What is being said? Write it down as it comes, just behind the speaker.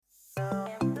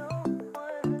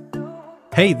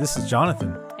Hey, this is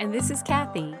Jonathan. And this is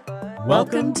Kathy.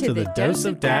 Welcome to the Dose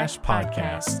of Dash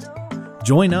podcast.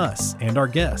 Join us and our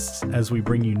guests as we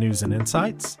bring you news and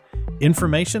insights,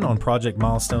 information on project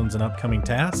milestones and upcoming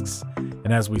tasks,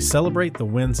 and as we celebrate the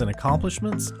wins and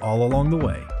accomplishments all along the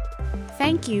way.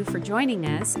 Thank you for joining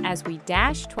us as we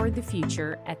dash toward the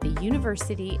future at the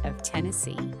University of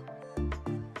Tennessee.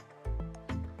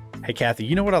 Hey, Kathy,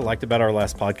 you know what I liked about our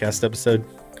last podcast episode?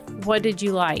 What did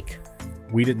you like?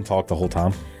 We didn't talk the whole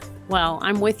time. Well,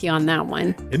 I'm with you on that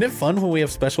one. Isn't it fun when we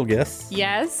have special guests?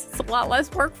 Yes, it's a lot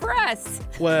less work for us.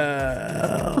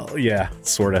 Well, yeah,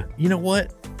 sort of. You know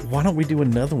what? Why don't we do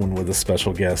another one with a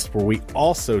special guest where we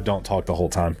also don't talk the whole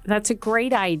time? That's a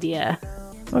great idea.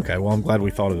 Okay, well, I'm glad we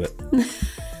thought of it.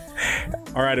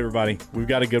 All right, everybody, we've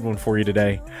got a good one for you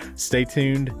today. Stay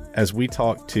tuned as we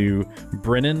talk to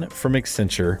Brennan from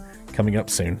Accenture coming up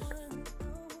soon.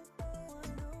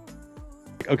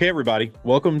 Okay, everybody,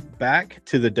 welcome back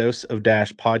to the Dose of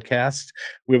Dash podcast.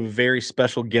 We have a very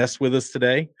special guest with us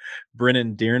today,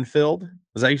 Brennan Deerenfield.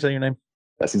 Is that how you say your name?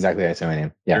 That's exactly how I say my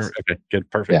name. Yes. Okay, good.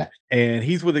 Perfect. Yeah. And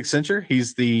he's with Accenture.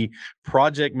 He's the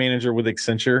project manager with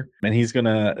Accenture, and he's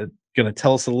gonna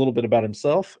tell us a little bit about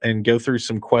himself and go through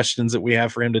some questions that we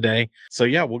have for him today. So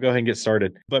yeah, we'll go ahead and get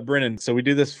started. But Brennan, so we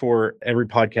do this for every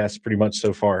podcast pretty much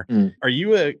so far. Are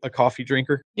you a coffee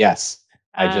drinker? Yes.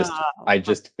 I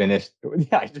just finished.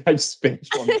 Yeah, I just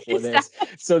finished one before this,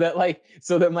 so that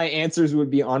my answers would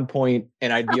be on point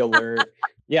and I'd be alert.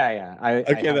 Yeah. I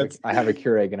have a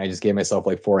Keurig and I just gave myself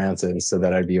like 4 ounces so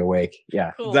that I'd be awake.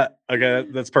 Yeah. Cool.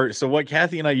 That's perfect. So what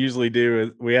Kathy and I usually do is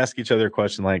we ask each other a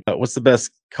question like, what's the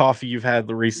best coffee you've had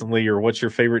recently, or what's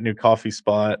your favorite new coffee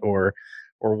spot, or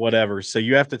whatever. So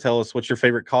you have to tell us what's your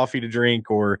favorite coffee to drink,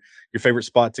 or your favorite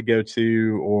spot to go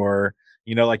to, or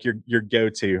like your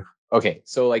go-to. Okay,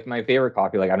 so like my favorite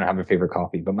coffee, like I don't have a favorite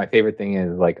coffee, but my favorite thing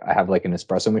is like I have like an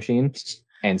espresso machine,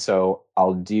 and so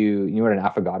I'll do. You know what an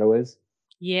affogato is?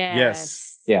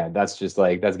 Yes. Yeah, that's just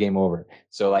like that's game over.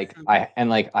 So like I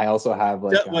also have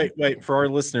like wait for our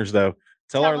listeners though.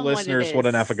 Tell our listeners what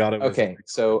an affogato is. Okay,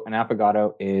 so an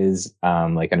affogato is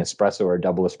like an espresso or a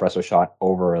double espresso shot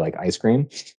over like ice cream.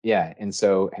 Yeah, and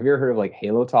so have you ever heard of like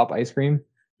Halo Top ice cream?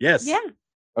 Yes. Yeah.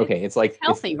 Okay, it's like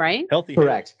healthy, right? Healthy.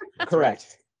 Correct.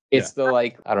 Correct. It's the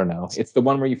I don't know. It's the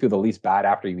one where you feel the least bad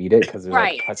after you eat it because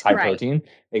it's high protein.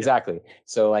 Exactly.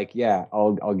 So like, yeah,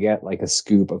 I'll get like a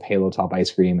scoop of Halo Top ice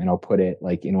cream and I'll put it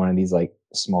like in one of these like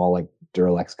small like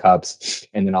Duralex cups,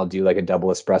 and then I'll do like a double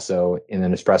espresso in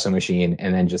an espresso machine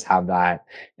and then just have that.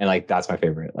 And like that's my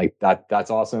favorite. Like that's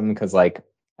awesome because like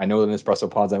I know the Nespresso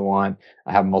pods I want.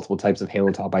 I have multiple types of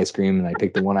Halo Top ice cream and I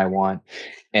pick the one I want.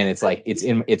 And it's like it's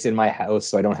in my house,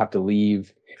 so I don't have to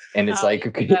leave. And it's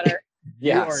better.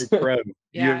 Yeah, you are a pro.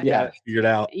 Yeah. You got it figured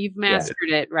out. You've mastered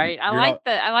it, right? I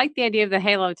like the idea of the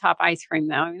Halo Top ice cream,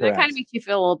 though. I mean, that kind of makes you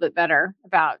feel a little bit better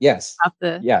about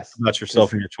about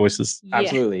yourself and your choices. Yeah.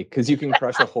 Absolutely, because you can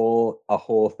crush a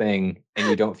whole thing and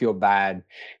you don't feel bad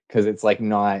because it's like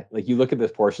not like you look at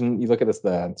this portion, you look at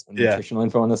the nutritional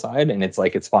info on the side, and it's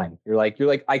like it's fine. You're like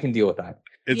I can deal with that.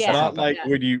 It's not like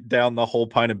when you down the whole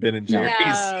pint of Ben and Jerry's.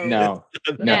 No,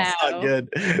 that's not good.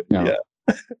 No. Yeah.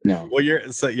 No. Well, you're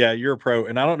a pro,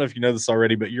 and I don't know if you know this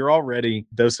already, but you're already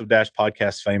Dose of Dash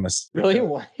podcast famous. Really?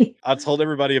 Why? I told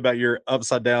everybody about your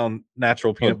upside down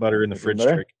natural peanut butter in the fridge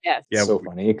trick. Yes. Yeah, so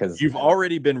funny because you've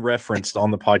already been referenced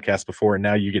on the podcast before, and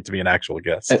now you get to be an actual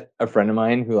guest. A friend of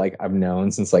mine who like I've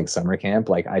known since like summer camp,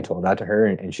 like I told that to her,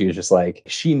 and she was just like,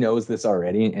 she knows this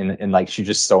already, and like she's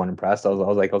just so unimpressed. I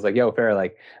was like, yo, Farrah,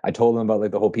 like I told them about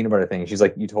like the whole peanut butter thing. She's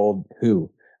like, you told who?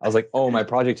 I was like, oh, my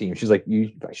project team. She's like, you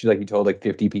told like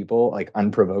 50 people like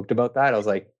unprovoked about that. I was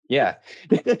like, yeah.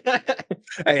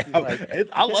 Hey,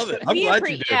 I love it. I'm glad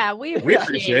you did. Yeah, we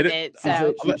appreciate it.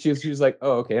 So she was like,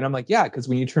 oh, okay. And I'm like, yeah, because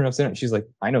when you turn upside down, she's like,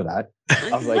 I know that.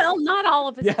 I was like, well, not all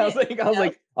of us. Yeah, I was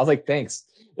like, thanks.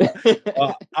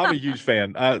 I'm a huge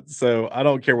fan, so I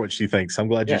don't care what she thinks. I'm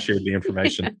glad you shared the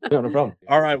information. No problem.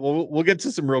 All right, well, we'll get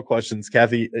to some real questions.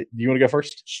 Kathy, do you want to go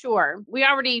first? Sure. We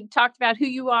already talked about who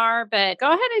you are, but go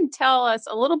ahead and tell us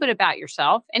a little bit about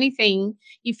yourself. Anything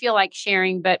you feel like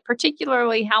sharing, but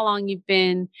particularly how long you've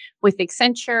been with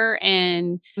Accenture,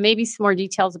 and maybe some more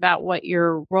details about what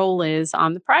your role is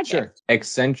on the project. Sure.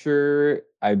 Accenture,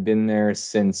 I've been there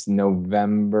since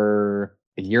November.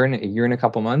 a year and a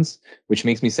couple months, which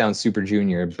makes me sound super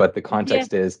junior, but the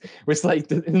context is, which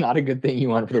like is not a good thing you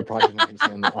want for the project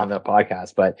manager on the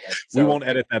podcast. But we won't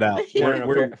edit that out.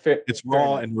 It's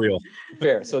raw and real.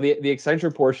 Fair. So the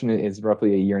Accenture portion is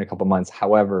roughly a year and a couple months.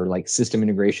 However, like system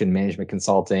integration, management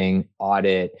consulting,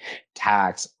 audit,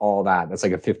 tax, all that's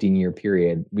like a 15-year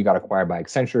period. We got acquired by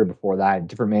Accenture. Before that,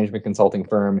 different management consulting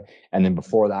firm, and then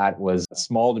before that was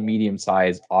small to medium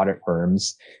sized audit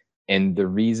firms. And the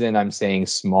reason I'm saying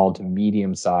small to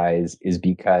medium size is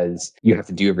because you have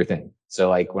to do everything. So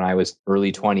like when I was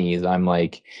early 20s, I'm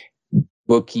like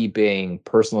bookkeeping,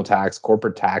 personal tax,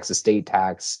 corporate tax, estate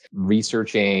tax,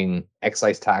 researching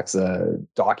excise tax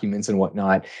documents and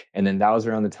whatnot. And then that was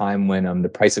around the time when the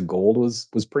price of gold was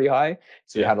pretty high.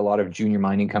 So you had a lot of junior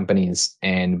mining companies,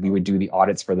 and we would do the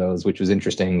audits for those, which was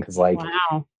interesting because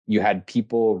you had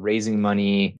people raising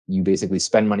money. You basically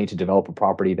spend money to develop a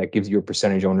property that gives you a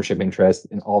percentage ownership interest.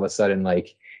 And all of a sudden,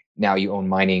 like now you own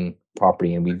mining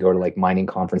property, and we go to like mining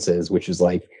conferences, which is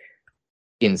like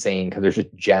insane because there's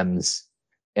just gems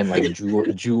and like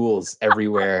jewels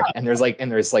everywhere. And there's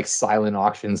like silent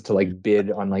auctions to like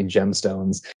bid on like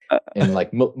gemstones and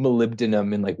like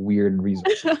molybdenum and like weird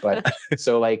resources. But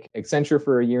so like Accenture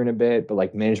for a year and a bit, but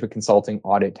like management consulting,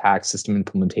 audit, tax, system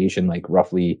implementation, like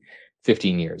roughly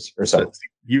 15 years or so.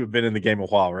 You have been in the game a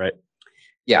while, right?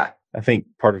 Yeah. I think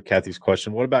part of Kathy's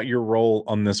question, what about your role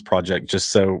on this project?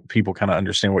 Just so people kind of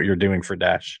understand what you're doing for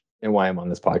Dash. And why I'm on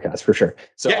this podcast for sure.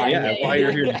 So why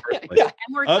you're here in the first place.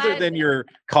 And other than your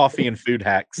coffee and food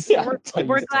hacks.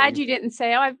 We're glad you didn't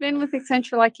say, I've been with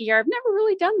Accenture like a year. I've never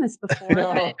really done this before,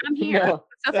 but I'm here. No.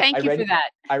 So thank you for that.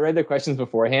 I read the questions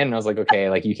beforehand and I was like, okay,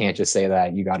 like you can't just say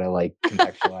that. You got to like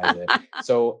contextualize it.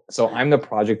 So I'm the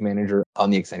project manager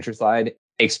on the Accenture side,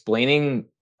 explaining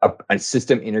a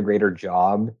system integrator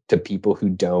job to people who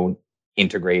don't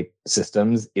integrate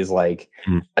systems is like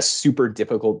a super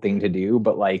difficult thing to do,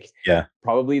 but like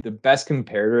probably the best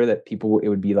comparator that it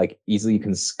would be like easily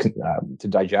to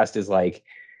digest is like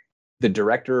the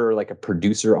director or like a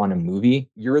producer on a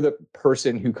movie. You're the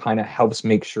person who kind of helps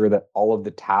make sure that all of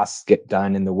the tasks get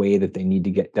done in the way that they need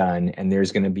to get done. And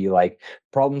there's going to be like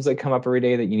problems that come up every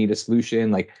day that you need a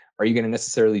solution. Like, are you going to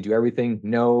necessarily do everything?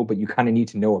 No, but you kind of need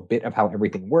to know a bit of how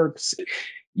everything works.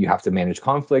 You have to manage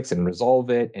conflicts and resolve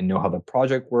it and know how the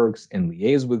project works and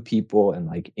liaise with people and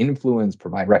like influence,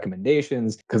 provide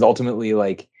recommendations. Because ultimately,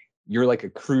 like you're like a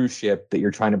cruise ship that you're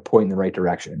trying to point in the right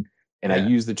direction. And I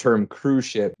use the term cruise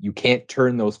ship. You can't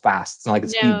turn those fast. It's not like a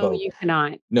speedboat. No, you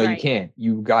cannot. No, you can't.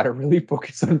 You got to really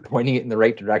focus on pointing it in the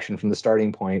right direction from the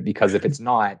starting point, because if it's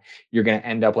not, you're going to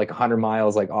end up like 100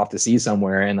 miles like off to sea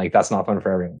somewhere. And like, that's not fun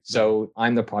for everyone. So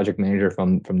I'm the project manager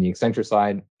from the Accenture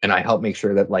side. And I help make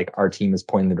sure that like our team is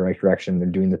pointing in the right direction. They're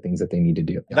doing the things that they need to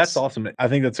do. Yes. That's awesome. I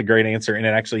think that's a great answer. And it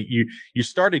actually, you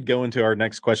started going to our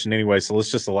next question anyway. So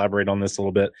let's just elaborate on this a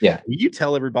little bit. Yeah. You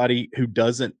tell everybody who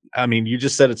doesn't, I mean, you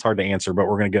just said it's hard to answer, but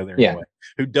we're going to go there anyway.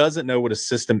 Who doesn't know what a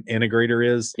system integrator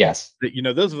is? Yes. That,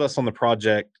 those of us on the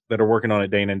project that are working on it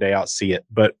day in and day out see it.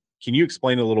 But can you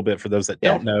explain a little bit for those that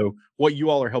don't know what you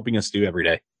all are helping us do every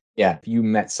day? Yeah. If you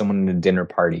met someone at a dinner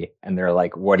party and they're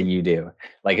like, what do you do?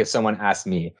 Like if someone asked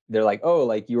me, they're like, oh,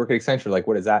 like you work at Accenture. Like,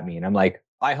 what does that mean? I'm like,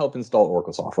 I help install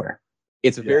Oracle software.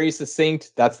 It's very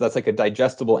succinct. That's like a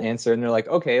digestible answer. And they're like,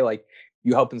 okay, like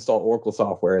you help install Oracle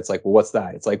software. It's like, well, what's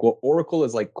that? It's like, well, Oracle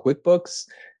is like QuickBooks,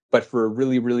 but for a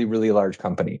really, really, really large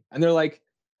company. And they're like,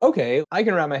 okay, I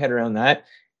can wrap my head around that.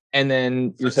 And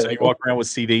then you walk around with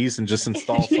CDs and just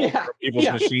install people's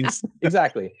machines.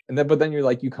 Exactly. And then, but then you're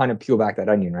like, you kind of peel back that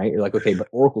onion, right? You're like, okay, but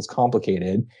Oracle's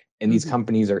complicated and these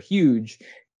companies are huge.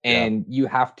 And you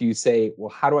have to say, well,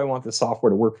 how do I want the software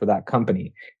to work for that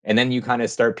company? And then you kind of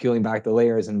start peeling back the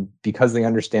layers. And because they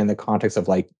understand the context of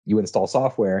like you install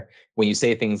software, when you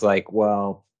say things like,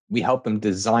 well, we help them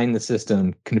design the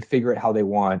system, configure it how they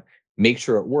want, make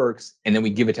sure it works, and then we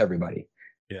give it to everybody.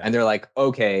 Yeah. And they're like,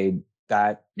 okay,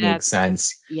 that makes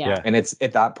sense. Yeah. And it's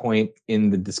at that point in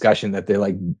the discussion that they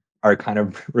like are kind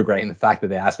of regretting the fact that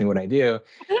they asked me what I do.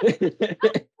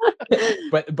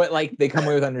 but like they come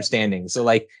away with understanding. So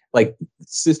like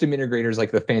system integrators,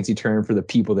 like the fancy term for the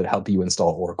people that help you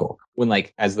install Oracle. When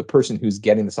like as the person who's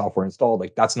getting the software installed,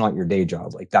 like that's not your day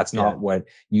job. Like that's not what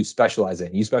you specialize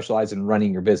in. You specialize in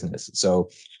running your business. So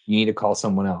you need to call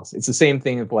someone else. It's the same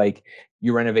thing if like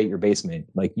you renovate your basement.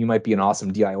 Like you might be an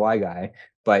awesome DIY guy,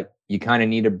 but you kind of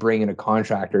need to bring in a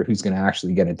contractor who's going to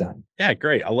actually get it done. Yeah,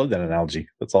 great. I love that analogy.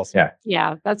 That's awesome.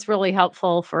 Yeah, that's really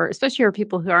helpful for, especially for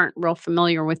people who aren't real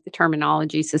familiar with the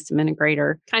terminology system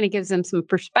integrator. Kind of gives them some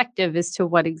perspective as to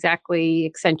what exactly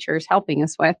Accenture is helping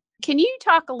us with. Can you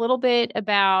talk a little bit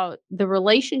about the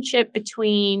relationship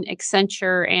between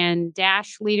Accenture and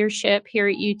Dash leadership here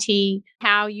at UT,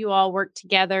 how you all work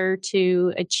together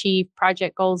to achieve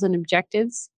project goals and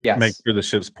objectives? Make Yes. sure the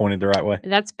ship's pointed the right way.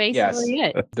 That's Yes. basically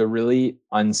it. The really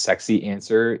unsexy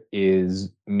answer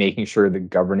is making sure the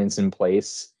governance in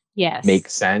place Yes.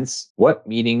 makes sense. What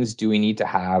meetings do we need to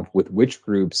have with which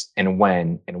groups and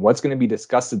when, and what's going to be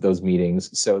discussed at those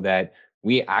meetings so that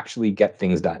we actually get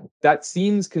things done? That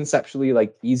seems conceptually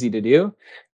like easy to do.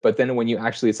 But then when you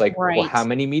actually, it's like, well, how Right.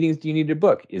 many meetings do you need to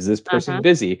book? Is this person Uh-huh.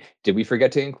 busy? Did we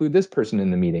forget to include this person in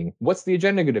the meeting? What's the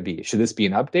agenda going to be? Should this be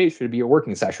an update? Should it be a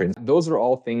working session? Those are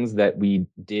all things that we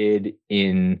did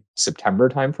in September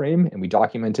timeframe, and we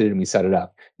documented it and we set it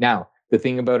up. Now, the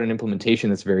thing about an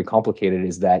implementation that's very complicated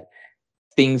is that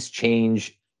things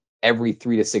change every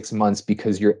 3 to 6 months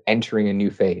because you're entering a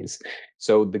new phase.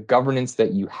 So the governance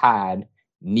that you had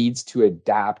needs to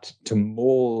adapt to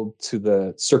mold to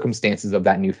the circumstances of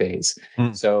that new phase.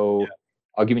 So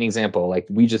I'll give you an example. Like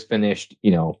we just finished,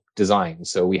 design.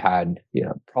 So we had,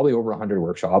 probably over 100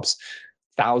 workshops,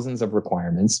 thousands of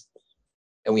requirements.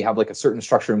 And we have like a certain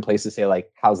structure in place to say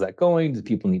like, how's that going? Do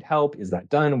people need help? Is that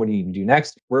done? What do you need to do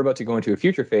next? We're about to go into a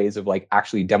future phase of like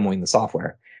actually demoing the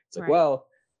software. It's like, well,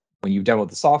 when you've demoed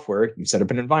the software, you set up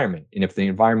an environment. And if the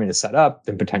environment is set up,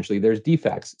 then potentially there's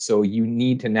defects. So you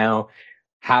need to now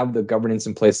have the governance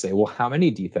in place, say, well, how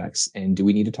many defects? And do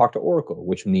we need to talk to Oracle,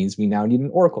 which means we now need an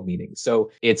Oracle meeting.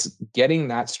 So it's getting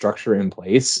that structure in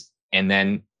place and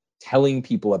then telling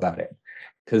people about it.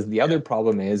 Because the other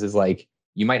problem is like,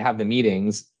 you might have the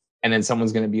meetings and then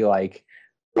someone's going to be like,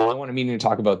 well, I want a meeting to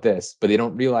talk about this, but they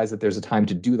don't realize that there's a time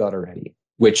to do that already,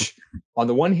 which on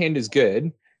the one hand is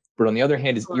good, but on the other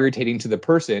hand is irritating to the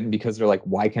person because they're like,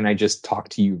 why can't I just talk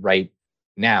to you right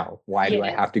now? Why do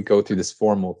I have to go through this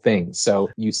formal thing? So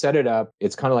you set it up.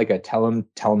 It's kind of like a tell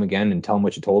them again and tell them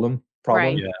what you told them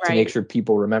problem to make sure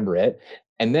people remember it.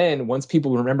 And then once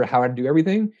people remember how to do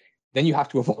everything, then you have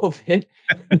to evolve it.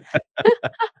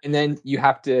 And then you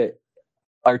have to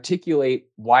articulate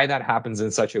why that happens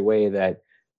in such a way that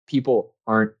people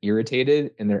aren't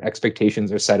irritated and their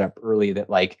expectations are set up early that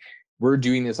like, we're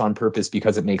doing this on purpose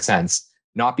because it makes sense,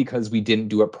 not because we didn't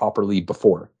do it properly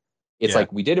before. It's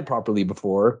like we did it properly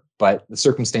before, but the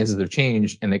circumstances have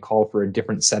changed and they call for a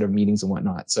different set of meetings and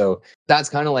whatnot. So that's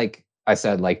kind of like I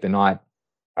said, like the not,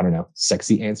 I don't know,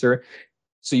 sexy answer.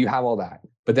 So you have all that.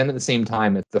 But then at the same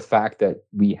time, the fact that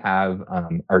we have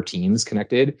our teams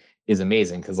connected is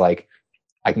amazing because like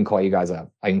I can call you guys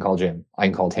up. I can call Jim. I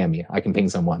can call Tammy. I can ping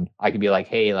someone. I can be like,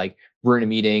 hey, like we're in a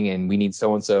meeting and we need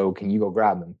so-and-so. Can you go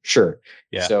grab them? Sure.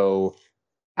 Yeah. So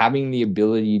having the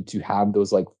ability to have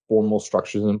those like formal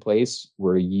structures in place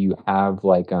where you have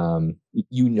like,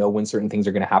 when certain things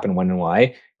are going to happen, when and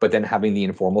why, but then having the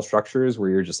informal structures where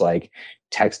you're just like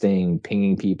texting,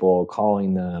 pinging people,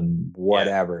 calling them,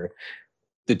 whatever.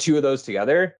 The two of those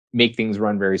together make things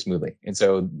run very smoothly. And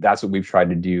so that's what we've tried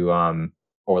to do,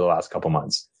 over the last couple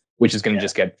months, which is going to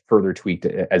just get further tweaked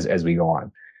as we go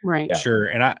on. Right. Yeah. Sure.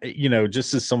 And I,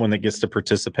 just as someone that gets to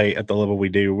participate at the level we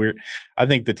do, I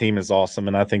think the team is awesome.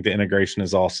 And I think the integration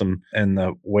is awesome. And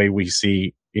the way we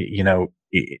see,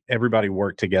 everybody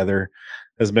work together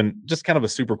has been just kind of a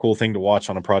super cool thing to watch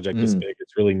on a project this big.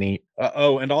 It's really neat.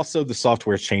 And also the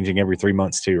software is changing every 3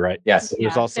 months too, right? Yes. So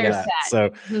there's also that.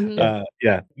 So,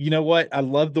 you know what? I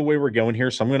love the way we're going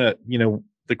here. So I'm going to,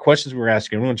 the questions we were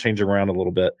asking, I'm going to change it around a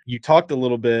little bit. You talked a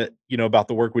little bit, about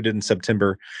the work we did in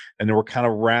September, and then we're kind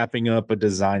of wrapping up a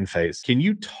design phase. Can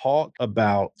you talk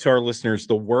about, to our listeners,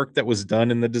 the work that was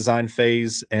done in the design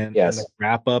phase and the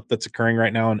wrap up that's occurring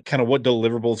right now, and kind of what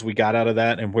deliverables we got out of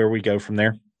that and where we go from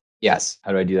there? Yes.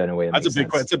 How do I do that in a way that makes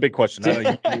sense? It's a big question.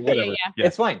 Whatever.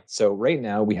 It's fine. So right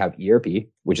now we have ERP,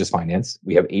 which is finance.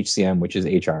 We have HCM, which is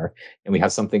HR, and we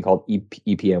have something called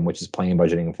EPM, which is planning,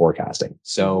 budgeting, and forecasting.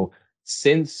 So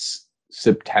since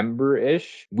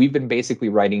September-ish, we've been basically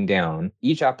writing down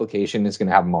each application is going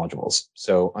to have modules.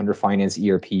 So under finance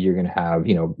ERP, you're going to have,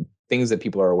 things that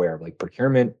people are aware of, like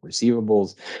procurement,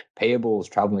 receivables, payables,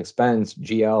 travel and expense,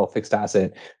 GL, fixed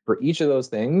asset. For each of those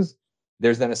things,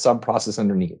 there's then a sub-process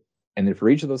underneath. And then for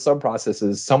each of those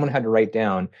sub-processes, someone had to write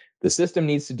down, the system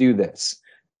needs to do this.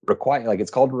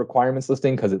 It's called a requirements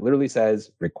listing because it literally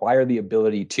says require the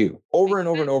ability to over and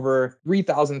over and over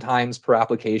 3,000 times per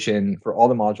application for all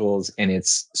the modules. And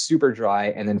it's super dry.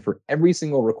 And then for every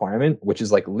single requirement, which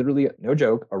is like literally, no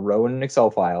joke, a row in an Excel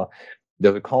file,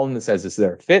 there's a column that says, is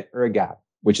there a fit or a gap?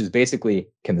 Which is basically,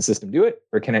 can the system do it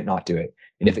or can it not do it?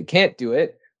 And if it can't do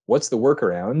it, what's the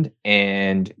workaround,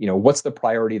 and what's the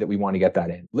priority that we want to get that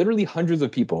in. Literally hundreds of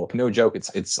people, no joke.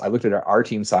 It's I looked at our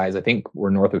team size. I think we're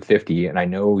north of 50, and I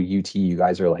know UT, you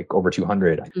guys are like over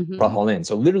 200 all in.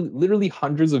 So literally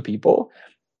hundreds of people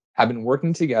have been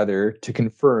working together to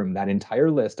confirm that entire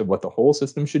list of what the whole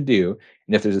system should do.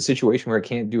 And if there's a situation where it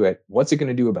can't do it, what's it going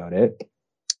to do about it?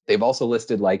 They've also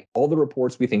listed like all the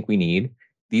reports we think we need.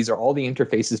 These are all the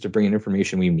interfaces to bring in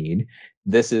information we need.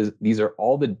 These are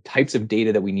all the types of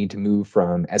data that we need to move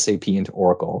from SAP into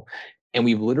Oracle. And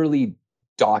we've literally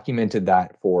documented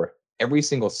that for every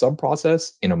single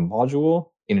sub-process in a module,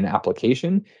 in an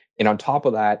application. And on top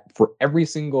of that, for every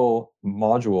single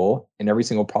module and every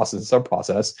single process and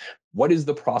sub-process, what is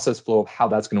the process flow of how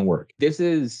that's going to work? This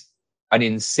is an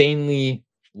insanely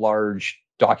large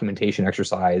documentation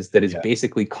exercise that is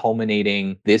basically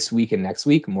culminating this week and next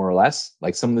week, more or less.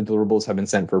 Like some of the deliverables have been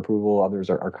sent for approval, others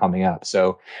are coming up.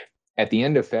 So at the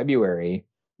end of February,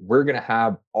 we're going to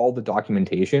have all the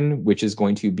documentation, which is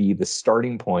going to be the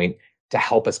starting point to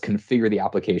help us configure the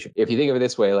application. If you think of it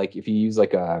this way, like if you use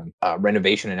like a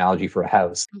renovation analogy for a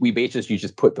house, we basically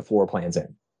just put the floor plans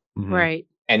in. Right.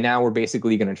 And now we're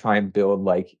basically going to try and build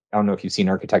like, I don't know if you've seen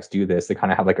architects do this, they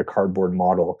kind of have like a cardboard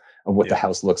model of what the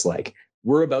house looks like.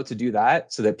 We're about to do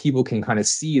that so that people can kind of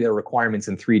see their requirements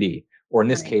in 3D, or in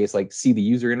this case, like see the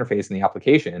user interface in the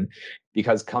application,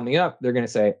 because coming up, they're going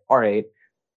to say, all right,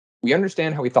 we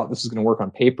understand how we thought this was going to work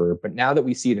on paper, but now that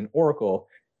we see it in Oracle,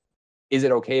 is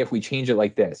it okay if we change it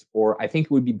like this? Or I think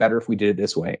it would be better if we did it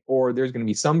this way. Or there's going to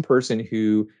be some person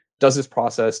who does this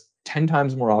process 10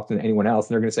 times more often than anyone else.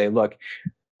 And they're going to say, look,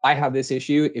 I have this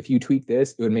issue. If you tweak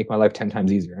this, it would make my life 10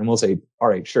 times easier. And we'll say, all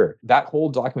right, sure. That whole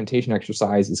documentation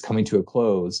exercise is coming to a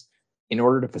close in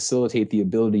order to facilitate the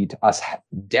ability to us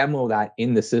demo that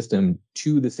in the system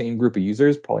to the same group of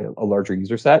users, probably a larger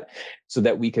user set, so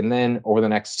that we can then, over the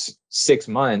next 6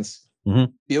 months,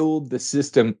 build the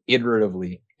system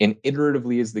iteratively. And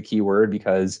iteratively is the key word,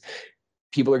 because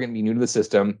people are going to be new to the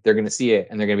system. They're going to see it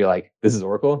and they're going to be like, this is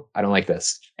Oracle. I don't like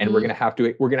this. And we're going to have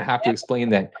to explain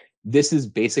that this is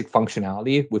basic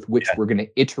functionality with which we're going to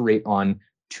iterate on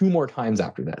 2 more times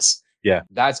after this. Yeah.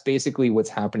 That's basically what's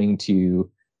happening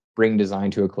to bring design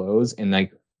to a close. And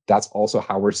like, that's also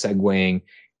how we're segueing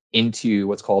into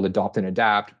what's called adopt and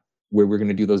adapt, where we're going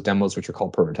to do those demos, which are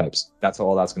called prototypes. That's how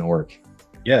all that's going to work.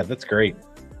 Yeah, that's great.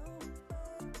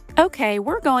 Okay,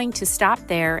 we're going to stop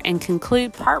there and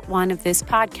conclude part 1 of this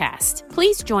podcast.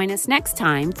 Please join us next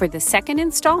time for the second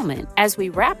installment as we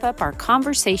wrap up our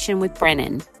conversation with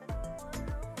Brennan.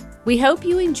 We hope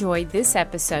you enjoyed this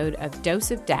episode of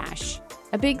Dose of Dash.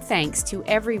 A big thanks to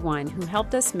everyone who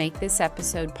helped us make this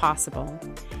episode possible.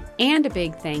 And a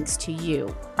big thanks to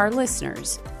you, our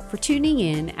listeners, for tuning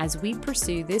in as we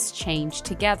pursue this change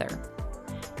together.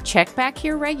 Check back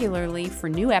here regularly for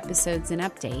new episodes and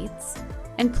updates.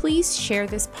 And please share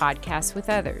this podcast with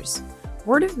others.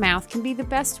 Word of mouth can be the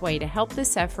best way to help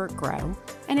this effort grow,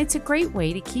 and it's a great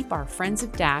way to keep our Friends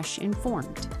of Dash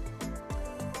informed.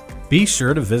 Be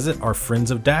sure to visit our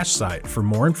Friends of Dash site for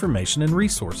more information and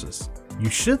resources. You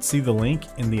should see the link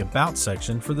in the About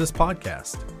section for this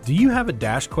podcast. Do you have a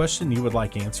Dash question you would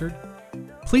like answered?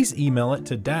 Please email it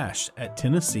to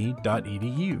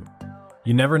dash@tennessee.edu.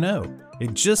 You never know,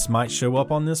 it just might show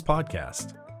up on this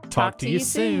podcast. Talk to you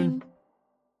soon.